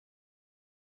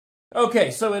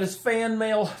Okay, so it is Fan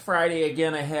Mail Friday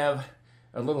again. I have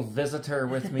a little visitor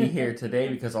with me here today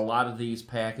because a lot of these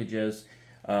packages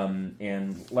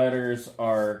and letters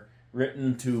are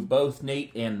written to both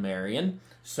Nate and Marion.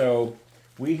 So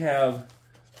we have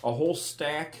a whole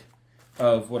stack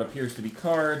of what appears to be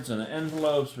cards and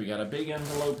envelopes. We got a big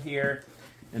envelope here,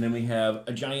 and then we have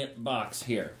a giant box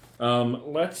here.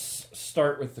 Let's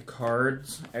start with the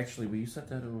cards. Actually, will you set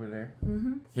that over there?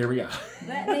 Mm-hmm. Here we go.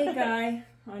 That Nate guy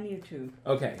on YouTube.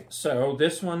 Okay, so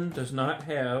this one does not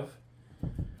have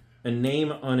a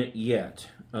name on it yet.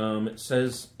 It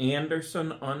says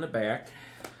Anderson on the back,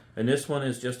 and this one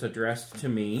is just addressed to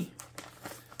me.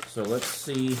 So let's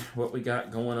see what we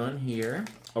got going on here.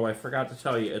 Oh, I forgot to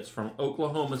tell you, it's from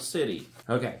Oklahoma City.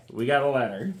 Okay, we got a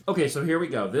letter. Okay, so here we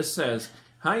go. This says,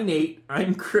 "Hi Nate,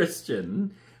 I'm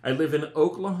Christian. I live in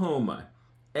Oklahoma,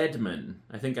 Edmond."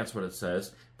 I think that's what it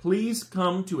says. "Please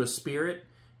come to a Spirit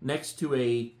next to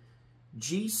a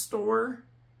G store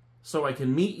so I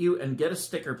can meet you and get a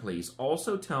sticker, please.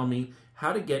 Also tell me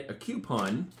how to get a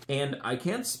coupon." And I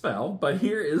can't spell, but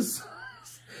here is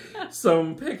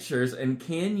some pictures. "And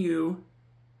can you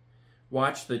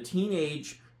watch the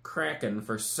Teenage Kraken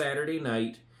for Saturday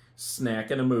night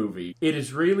snack and a movie? It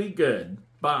is really good.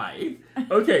 Bye."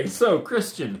 Okay, so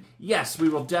Christian, yes, we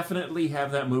will definitely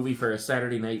have that movie for a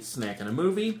Saturday night snack and a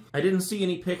movie. I didn't see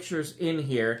any pictures in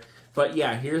here, but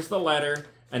yeah, here's the letter,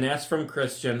 and that's from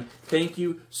Christian. Thank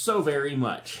you so very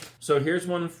much. So here's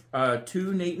one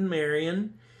to Nate and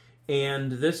Marion,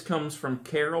 and this comes from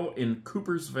Carol in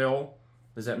Coopersville.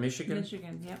 Is that Michigan?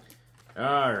 Michigan, yep.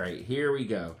 All right, here we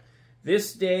go.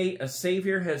 "This day a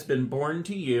Savior has been born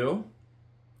to you,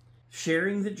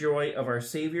 sharing the joy of our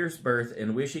Savior's birth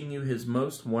and wishing you his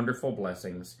most wonderful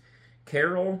blessings.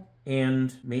 Carol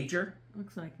and Major?"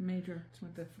 Looks like Major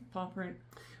with the paw print.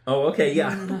 Oh, okay,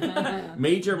 yeah.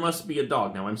 Major must be a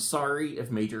dog. Now, I'm sorry if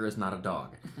Major is not a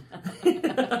dog.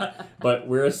 But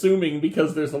we're assuming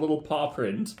because there's a little paw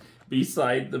print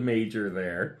beside the Major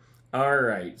there. All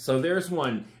right, so there's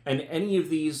one. And any of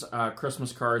these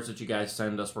Christmas cards that you guys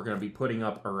send us, we're going to be putting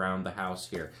up around the house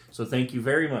here. So thank you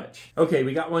very much. Okay,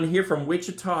 we got one here from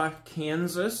Wichita,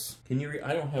 Kansas. Can you read?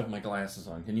 I don't have my glasses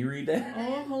on. Can you read that?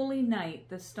 "Oh, holy night,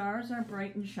 the stars are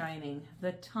bright and shining.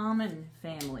 The Tommen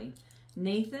family.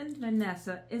 Nathan,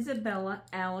 Vanessa, Isabella,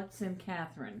 Alex, and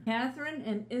Catherine. Catherine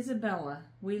and Isabella,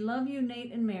 we love you,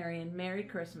 Nate and Marion. Merry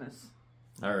Christmas."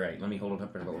 All right, let me hold it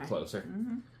up a little closer.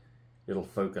 Mm-hmm. It'll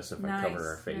focus if I cover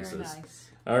our faces. Very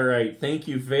nice. All right, thank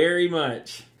you very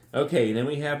much. Okay, then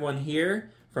we have one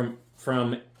here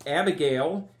from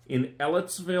Abigail in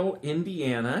Ellettsville,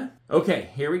 Indiana. Okay,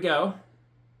 here we go.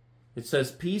 It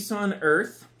says, "Peace on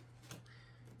earth."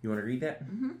 You want to read that?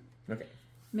 Mm-hmm. Okay.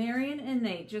 "Marion and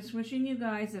Nate, just wishing you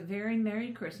guys a very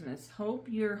Merry Christmas. Hope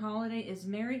your holiday is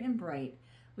merry and bright.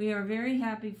 We are very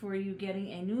happy for you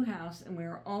getting a new house, and we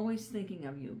are always thinking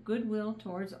of you. Goodwill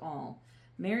towards all.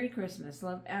 Merry Christmas.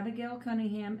 Love, Abigail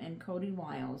Cunningham and Cody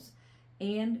Wiles.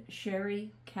 And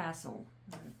Sherry Castle."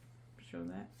 Show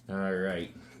that. All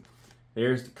right.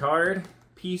 There's the card.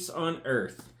 Peace on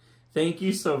earth. Thank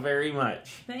you so very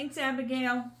much. Thanks,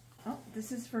 Abigail. Oh,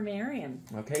 this is for Marion.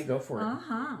 Okay, go for it.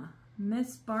 Uh-huh.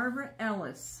 Miss Barbara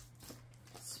Ellis,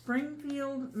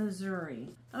 Springfield, Missouri.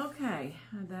 Okay,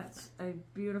 that's a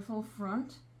beautiful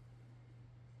front.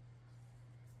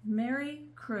 "Merry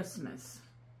Christmas.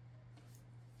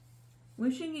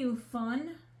 Wishing you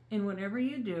fun in whatever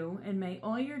you do, and may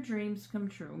all your dreams come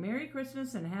true. Merry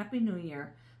Christmas and Happy New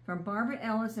Year, from Barbara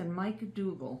Ellis and Mike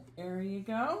Dougal." There you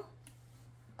go.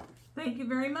 Thank you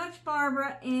very much,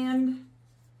 Barbara and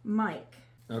Mike.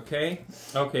 Okay.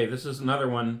 Okay, this is another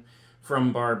one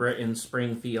from Barbara in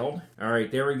Springfield. All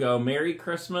right, there we go. "Merry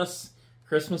Christmas,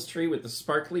 Christmas tree with the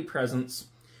sparkly presents.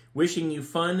 Wishing you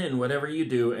fun in whatever you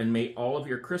do, and may all of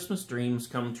your Christmas dreams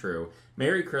come true.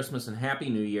 Merry Christmas and Happy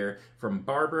New Year, from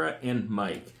Barbara and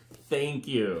Mike." Thank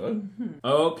you. Mm-hmm.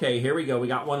 Okay, here we go. We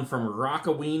got one from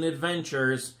Rockaween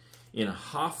Adventures in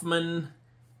Hoffman,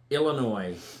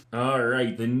 Illinois. All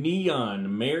right, the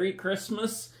Neon. "Merry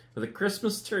Christmas with a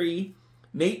Christmas tree.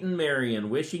 Nate and Marion,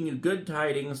 wishing you good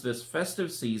tidings this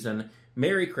festive season.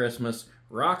 Merry Christmas.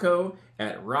 Rocco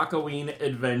at Rockaween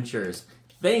Adventures."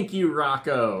 Thank you,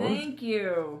 Rocco. Thank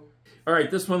you. All right,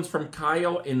 this one's from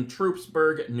Kyle in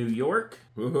Troopsburg, New York.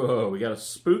 Whoa, we got a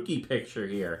spooky picture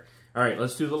here. All right,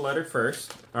 let's do the letter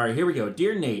first. All right, here we go.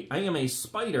 "Dear Nate, I am a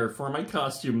spider for my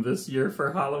costume this year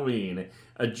for Halloween.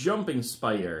 A jumping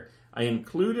spider. I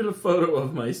included a photo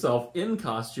of myself in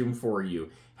costume for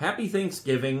you. Happy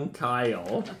Thanksgiving,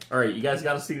 Kyle." All right, you guys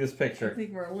got to see this picture. I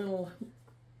think we're a little...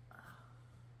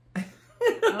 Oh,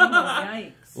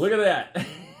 yikes. Look at that.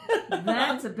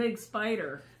 That's a big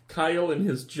spider. Kyle in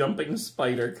his jumping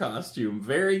spider costume.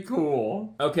 Very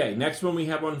cool. Okay, next one we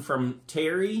have one from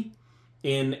Terry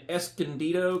in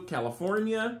Escondido,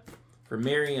 California, for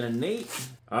Marion and Nate.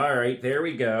 All right, there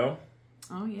we go.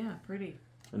 Oh, yeah, pretty.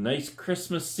 A nice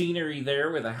Christmas scenery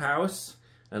there with a house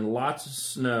and lots of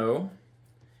snow.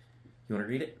 You want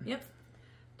to read it? Yep.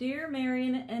 Dear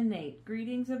Marion and Nate,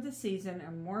 greetings of the season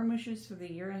and warm wishes for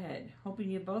the year ahead.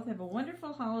 Hoping you both have a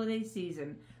wonderful holiday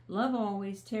season. Love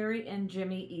always, Terry and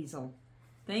Jimmy Easel.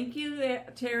 Thank you,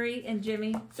 Terry and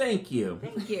Jimmy. Thank you.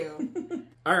 Thank you.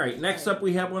 All right, next up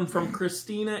we have one from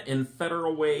Christina in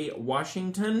Federal Way,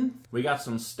 Washington. We got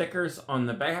some stickers on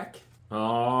the back.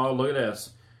 Oh, look at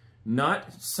this.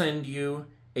 Not send you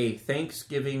a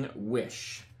Thanksgiving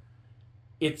wish.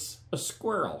 It's a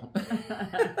squirrel.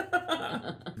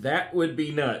 That would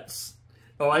be nuts.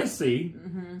 Oh, I see.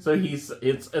 Mm-hmm. So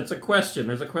it's a question.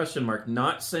 There's a question mark.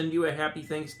 Not send you a happy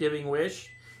Thanksgiving wish.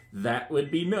 That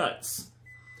would be nuts.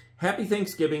 Happy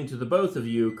Thanksgiving to the both of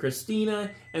you,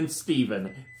 Christina and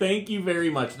Stephen. Thank you very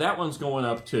much. That one's going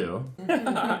up too.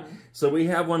 So we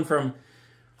have one from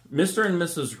Mr. and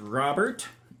Mrs. Robert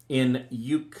in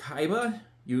Ukiah.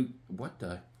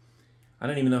 I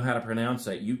don't even know how to pronounce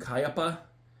that. Ukiah,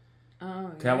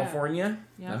 California.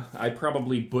 Yeah. I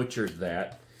probably butchered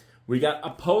that. We got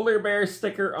a polar bear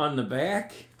sticker on the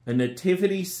back, a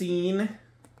nativity scene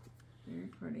Very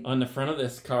pretty. on the front of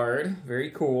this card. Very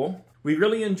cool. We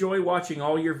really enjoy watching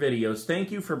all your videos.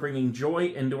 Thank you for bringing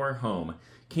joy into our home.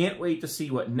 Can't wait to see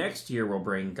what next year will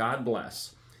bring. God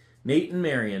bless. Nate and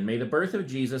Marion, may the birth of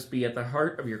Jesus be at the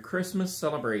heart of your Christmas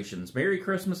celebrations. Merry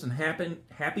Christmas and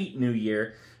Happy New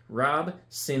Year, Rob,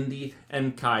 Cindy,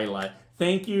 and Kyla.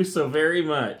 Thank you so very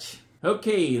much.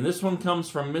 Okay, and this one comes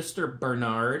from Mr.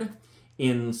 Bernard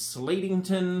in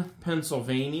Slatington,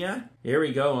 Pennsylvania. Here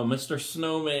we go, a Mr.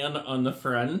 Snowman on the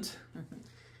front.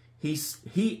 He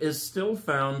is still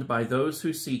found by those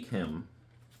who seek him.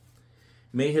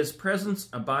 May his presence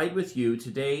abide with you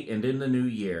today and in the new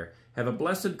year. Have a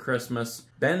blessed Christmas.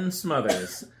 Ben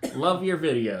Smothers. Love your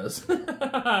videos.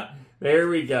 There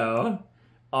we go.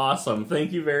 Awesome.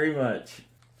 Thank you very much.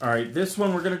 All right, this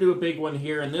one, we're going to do a big one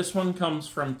here, and this one comes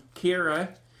from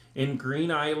Kira in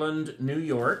Green Island, New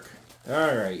York.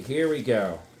 All right, here we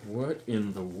go. What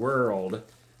in the world?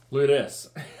 Look at this.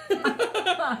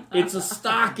 It's a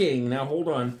stocking. Now, hold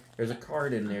on. There's a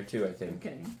card in there, too, I think.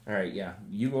 Okay. All right, yeah.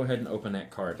 You go ahead and open that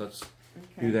card. Let's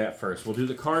do that first. We'll do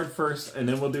the card first, and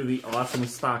then we'll do the awesome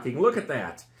stocking. Look at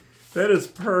that. That is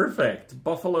perfect.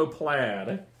 Buffalo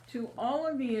plaid. To all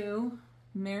of you,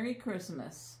 Merry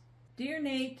Christmas. Dear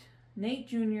Nate, Nate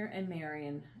Jr., and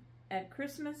Marion, as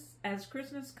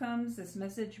Christmas comes, this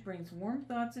message brings warm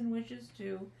thoughts and wishes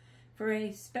for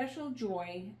a special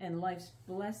joy and life's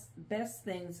best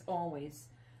things always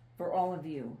for all of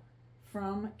you.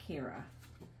 From Kira.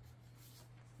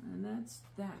 And that's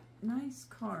that. Nice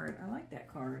card. I like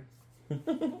that card.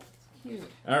 It's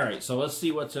cute. All right, so let's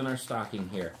see what's in our stocking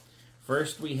here.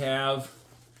 First we have,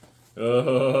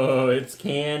 oh, it's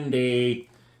candy.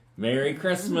 Merry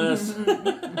Christmas.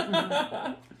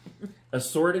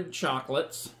 Assorted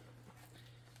chocolates.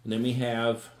 And then we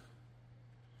have,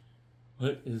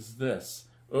 what is this?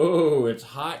 Oh, it's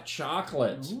hot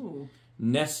chocolate. Ooh.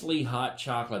 Nestle hot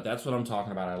chocolate. That's what I'm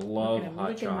talking about. I love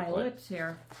hot chocolate. I'm my lips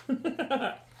here. All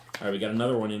right, we got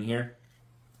another one in here.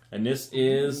 And this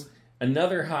is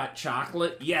another hot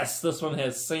chocolate. Yes, this one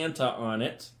has Santa on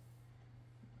it.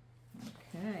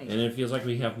 Okay. And it feels like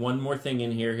we have one more thing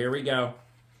in here. Here we go.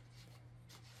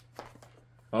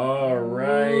 All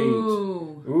right.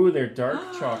 Ooh, they're dark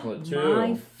chocolate, too.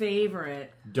 My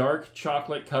favorite. Dark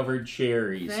chocolate covered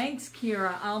cherries. Thanks,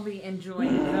 Kira. I'll be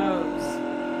enjoying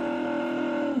those.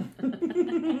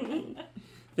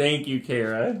 Thank you,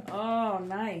 Kara. Oh,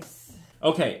 nice.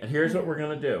 Okay, and here's what we're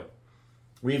going to do.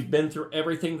 We've been through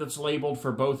everything that's labeled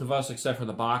for both of us except for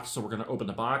the box, so we're going to open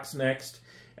the box next,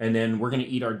 and then we're going to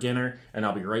eat our dinner, and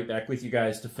I'll be right back with you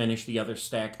guys to finish the other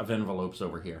stack of envelopes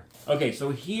over here. Okay,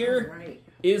 so here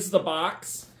is the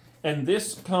box, and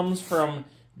this comes from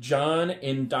John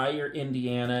in Dyer,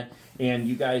 Indiana, and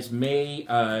you guys may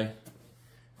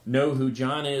know who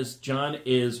John is. John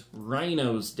is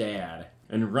Rhino's dad.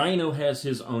 And Rhino has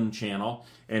his own channel,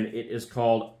 and it is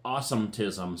called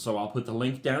Awesometism. So I'll put the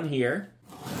link down here.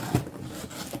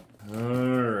 All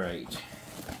right.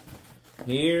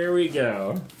 Here we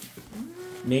go.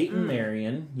 Nate and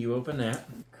Marion, you open that.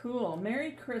 Cool.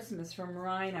 Merry Christmas from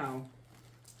Rhino.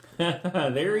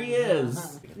 There he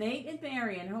is. Nate and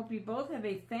Marion, hope you both have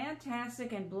a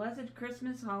fantastic and blessed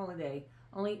Christmas holiday.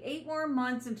 Only 8 more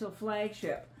months until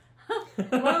flagship.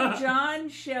 Love, John,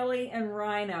 Shelley, and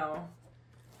Rhino.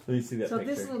 Let me see that so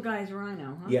picture. this little guy's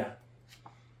Rhino, huh? Yeah.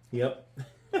 Yep.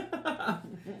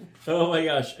 Oh my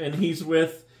gosh. And he's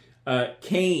with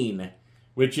Kane,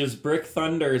 which is Brick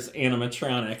Thunder's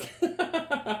animatronic.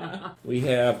 We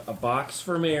have a box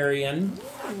for Marion.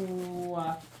 Ooh.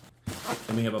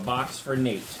 And we have a box for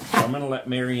Nate. So I'm going to let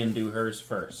Marion do hers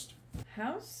first.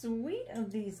 How sweet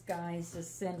of these guys to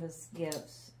send us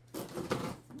gifts.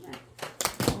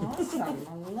 Awesome.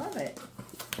 I love it.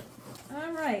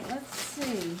 All right, let's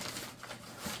see.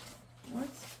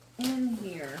 What's in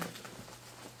here?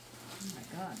 Oh my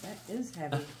God, that is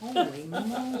heavy. Holy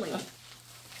moly.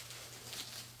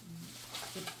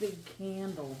 It's a big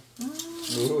candle.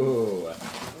 Ooh.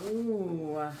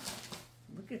 Ooh.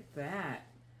 Look at that.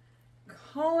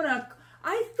 Kona.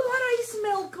 I thought I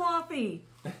smelled coffee.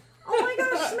 Oh my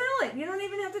gosh, smell it. You don't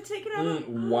even have to take it out.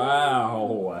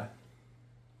 Wow.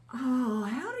 Oh,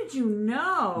 how did you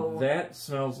know? That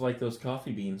smells like those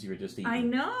coffee beans you were just eating. I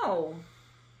know.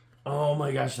 Oh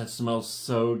my gosh, that smells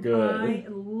so good. I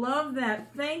love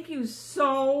that. Thank you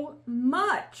so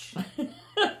much.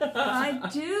 I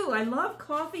do. I love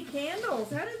coffee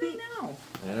candles. How did they know?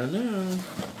 I don't know.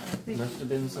 Must have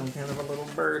been some kind of a little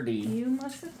birdie. You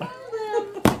must have found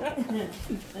them.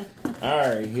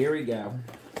 Alright, here we go.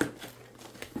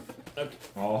 Okay.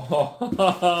 Oh.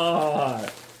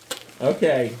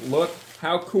 Okay, look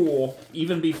how cool.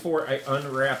 Even before I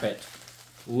unwrap it,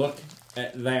 look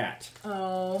at that.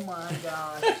 Oh my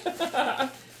gosh.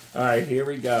 Alright, here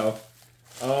we go.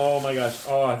 Oh my gosh.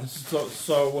 Oh, this is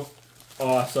so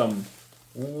awesome.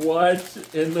 What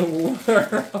in the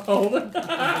world?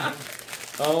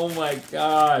 Oh my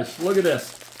gosh. Look at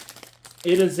this.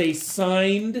 It is a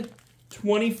signed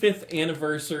 25th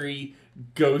anniversary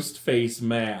Ghostface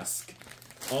mask.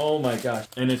 Oh my gosh.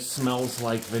 And it smells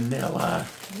like vanilla.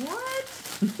 What?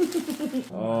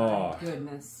 Oh. My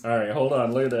goodness. Alright, hold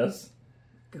on. Look at this.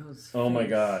 Ghostface. Oh my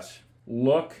gosh.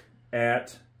 Look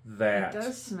at that. It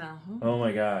does smell. Huh? Oh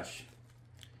my gosh.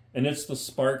 And it's the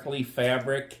sparkly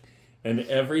fabric and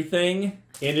everything.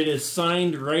 And it is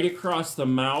signed right across the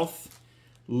mouth.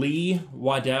 Lee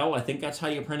Waddell, I think that's how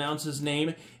you pronounce his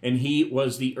name. And he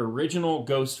was the original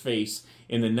Ghostface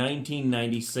in the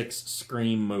 1996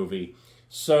 Scream movie.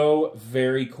 So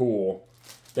very cool.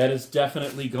 That is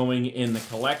definitely going in the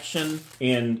collection,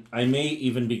 and I may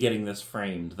even be getting this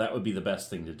framed. That would be the best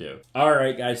thing to do. All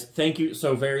right, guys, thank you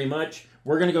so very much.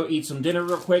 We're going to go eat some dinner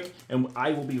real quick, and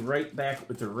I will be right back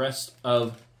with the rest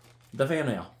of the fan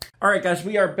mail. All right, guys,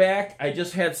 we are back. I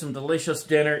just had some delicious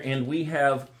dinner, and we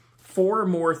have 4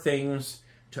 more things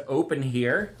to open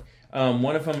here.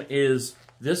 One of them is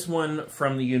this one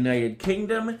from the United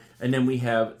Kingdom, and then we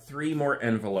have 3 more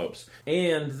envelopes.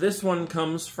 And this one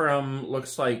comes from,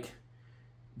 looks like,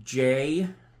 Jay.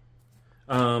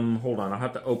 Hold on, I'll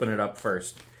have to open it up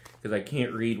first, because I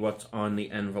can't read what's on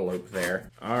the envelope there.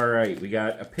 All right, we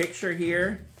got a picture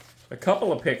here, a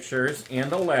couple of pictures,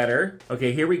 and a letter.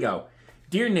 Okay, here we go.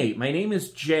 Dear Nate, my name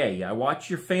is Jay. I watch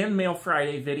your Fan Mail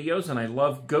Friday videos, and I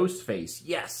love Ghostface.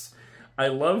 Yes! I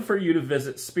love for you to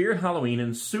visit Spirit Halloween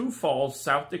in Sioux Falls,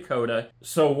 South Dakota,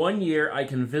 so one year I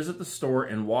can visit the store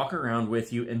and walk around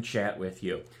with you and chat with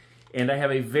you. And I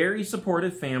have a very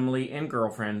supportive family and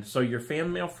girlfriend, so your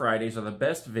Fan Mail Fridays are the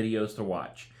best videos to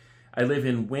watch. I live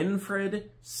in Winfred,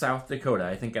 South Dakota.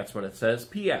 I think that's what it says.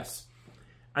 P.S.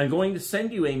 I'm going to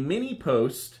send you a mini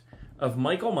post of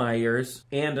Michael Myers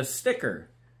and a sticker.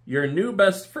 Your new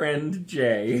best friend,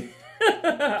 Jay.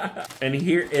 And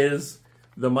here is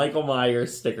the Michael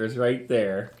Myers stickers right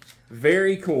there.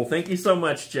 Very cool. Thank you so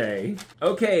much, Jay.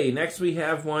 Okay, next we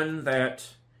have one that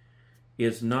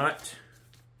is not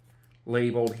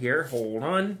labeled here. Hold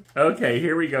on. Okay,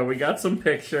 here we go. We got some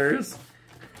pictures.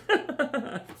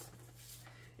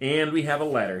 And we have a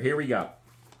letter. Here we go.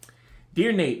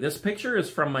 Dear Nate, this picture is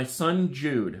from my son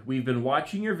Jude. We've been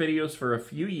watching your videos for a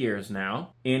few years now,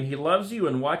 and he loves you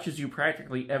and watches you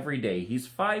practically every day. He's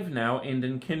 5 now and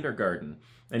in kindergarten,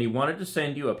 and he wanted to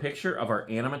send you a picture of our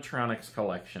animatronics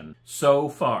collection. So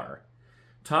far.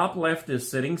 Top left is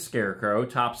Sitting Scarecrow,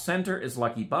 top center is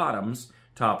Lucky Bottoms,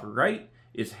 top right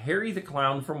is Harry the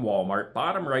Clown from Walmart,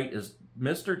 bottom right is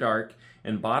Mr. Dark,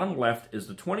 and bottom left is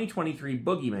the 2023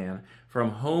 Boogeyman from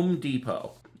Home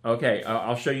Depot. Okay,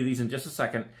 I'll show you these in just a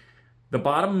second. The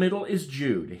bottom middle is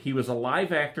Jude. He was a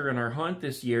live actor in our hunt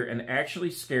this year and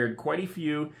actually scared quite a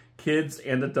few kids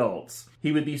and adults.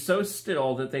 He would be so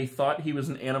still that they thought he was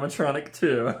an animatronic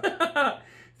too.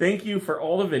 Thank you for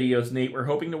all the videos, Nate. We're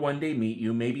hoping to one day meet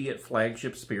you, maybe at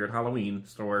Flagship Spirit Halloween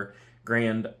store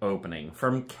grand opening.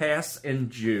 From Cass and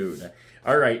Jude.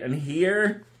 All right, and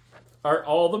here are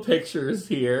all the pictures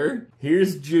here.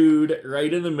 Here's Jude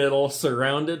right in the middle,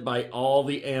 surrounded by all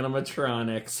the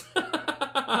animatronics.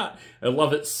 I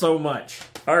love it so much.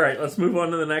 All right, let's move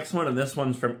on to the next one, and this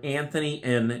one's from Anthony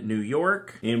in New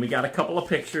York. And we got a couple of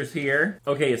pictures here.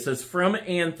 Okay, it says, from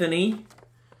Anthony.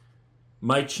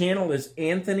 My channel is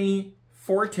Anthony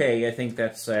Forte, I think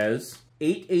that says.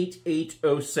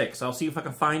 88806. I'll see if I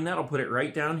can find that. I'll put it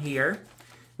right down here.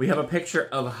 We have a picture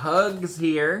of Hugs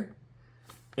here.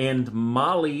 And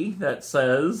Molly, that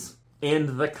says.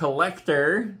 And the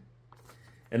Collector.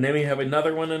 And then we have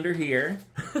another one under here.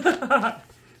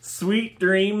 Sweet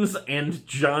Dreams and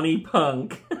Johnny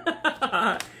Punk.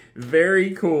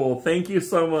 Very cool. Thank you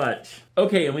so much.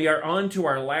 Okay, and we are on to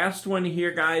our last one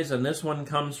here, guys, and this one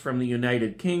comes from the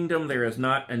United Kingdom. There is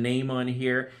not a name on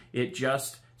here. It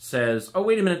just says, oh,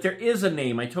 wait a minute, there is a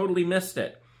name. I totally missed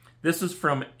it. This is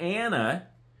from Anna,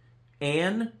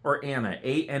 Anne or Anna,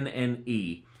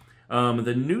 A-N-N-E,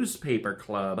 the newspaper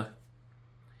club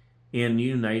in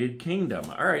United Kingdom.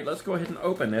 All right, let's go ahead and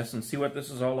open this and see what this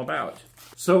is all about.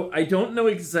 So I don't know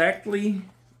exactly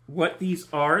what these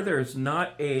are. There's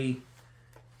not a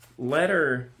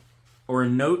letter or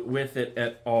note with it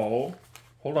at all.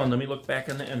 Hold on, let me look back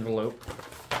in the envelope.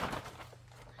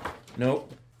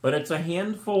 Nope. But it's a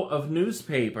handful of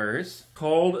newspapers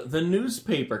called the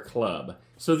Newspaper Club.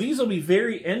 So these will be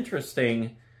very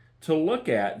interesting to look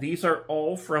at. These are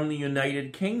all from the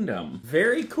United Kingdom.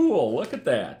 Very cool. Look at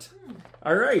that.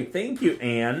 All right. Thank you,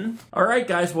 Anne. All right,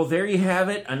 guys. Well, there you have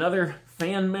it. Another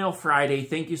Fan Mail Friday.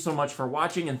 Thank you so much for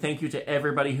watching, and thank you to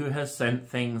everybody who has sent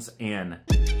things in.